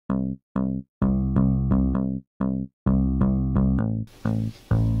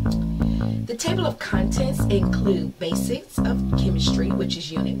The table of contents include basics of chemistry, which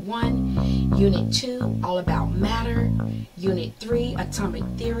is Unit 1, Unit 2, all about matter, Unit 3, atomic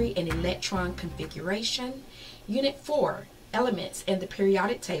theory and electron configuration, Unit 4, elements and the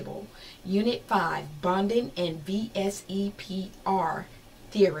periodic table, Unit 5, bonding and VSEPR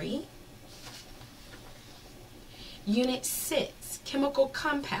theory, Unit 6, chemical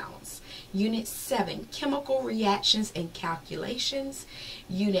compounds, Unit 7, chemical reactions and calculations,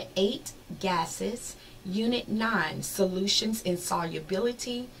 Unit 8, gases, Unit 9, solutions and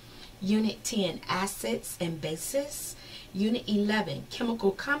solubility, Unit 10, acids and bases, Unit 11,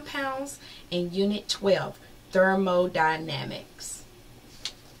 chemical compounds, and Unit 12, thermodynamics.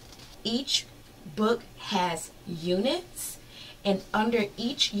 Each book has units, and under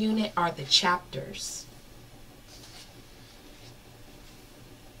each unit are the chapters.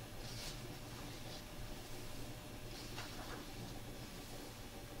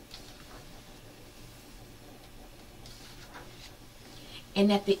 And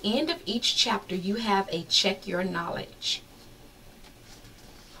at the end of each chapter, you have a check your knowledge.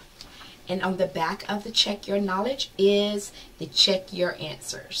 And on the back of the check your knowledge is the check your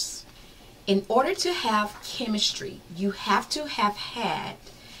answers. In order to have chemistry, you have to have had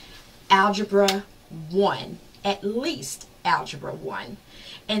Algebra 1, at least Algebra 1.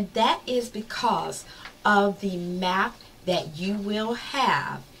 And that is because of the math that you will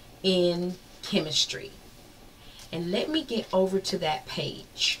have in chemistry. And let me get over to that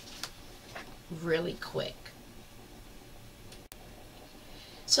page really quick.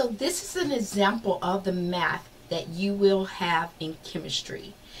 So this is an example of the math that you will have in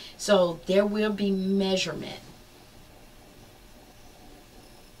chemistry. So there will be measurement.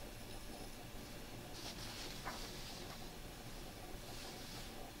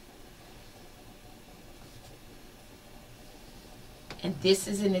 And this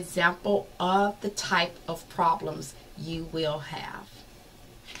is an example of the type of problems you will have.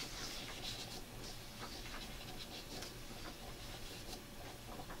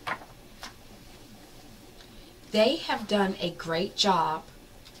 They have done a great job,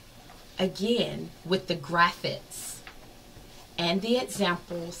 again, with the graphics and the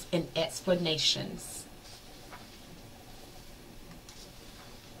examples and explanations.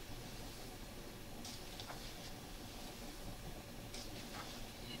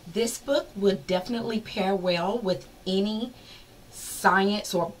 This book would definitely pair well with any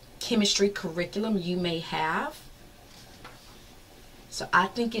science or chemistry curriculum you may have. So I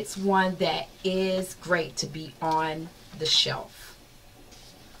think it's one that is great to be on the shelf.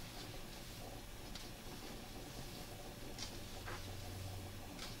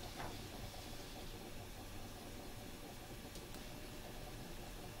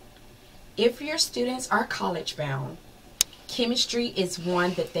 If your students are college bound, chemistry is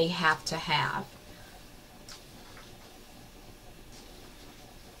one that they have to have.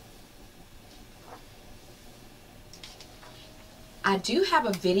 I do have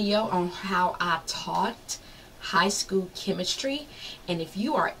a video on how I taught high school chemistry, and if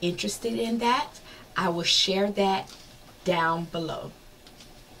you are interested in that, I will share that down below.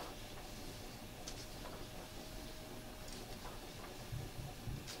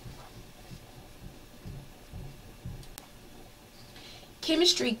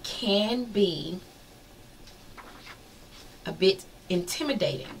 Chemistry can be a bit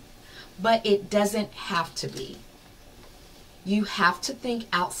intimidating, but it doesn't have to be. You have to think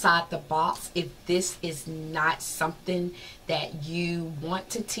outside the box if this is not something that you want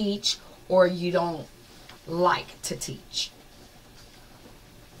to teach or you don't like to teach.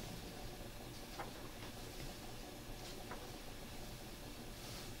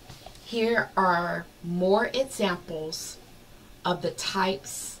 Here are more examples of the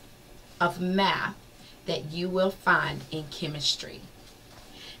types of math that you will find in chemistry.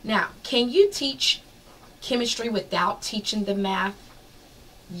 Now, can you teach chemistry without teaching the math?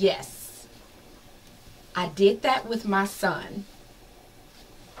 Yes. I did that with my son.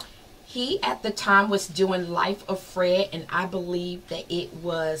 He at the time was doing Life of Fred, and I believe that it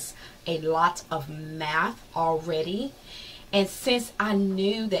was a lot of math already. And since I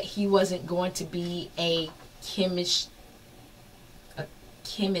knew that he wasn't going to be a chemist,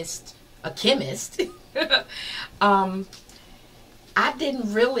 I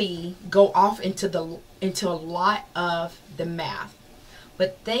didn't really go off into a lot of the math,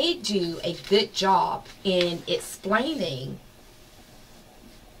 but they do a good job in explaining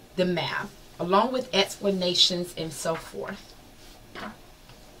the math along with explanations and so forth.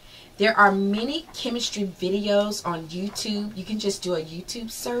 There are many chemistry videos on YouTube. You can just do a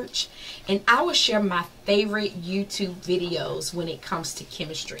YouTube search, and I will share my favorite YouTube videos when it comes to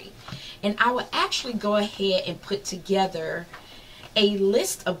chemistry. And I will actually go ahead and put together a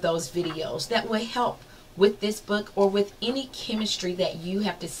list of those videos that will help with this book or with any chemistry that you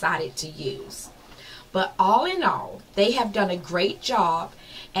have decided to use. But all in all, they have done a great job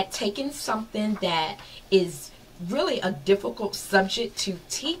at taking something that is really a difficult subject to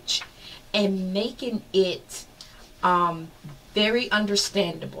teach and making it very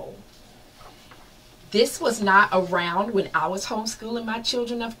understandable. This was not around when I was homeschooling my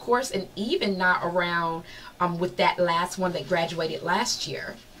children, of course, and even not around with that last one that graduated last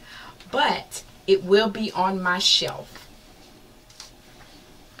year. But it will be on my shelf.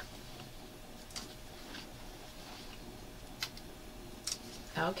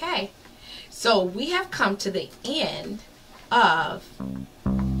 Okay, so we have come to the end of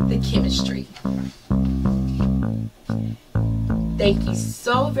the chemistry. Thank you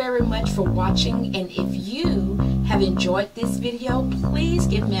so very much for watching, and if you have enjoyed this video, please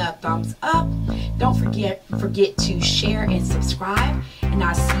give me a thumbs up. Don't forget to share and subscribe, and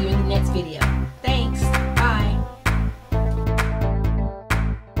I'll see you in the next video.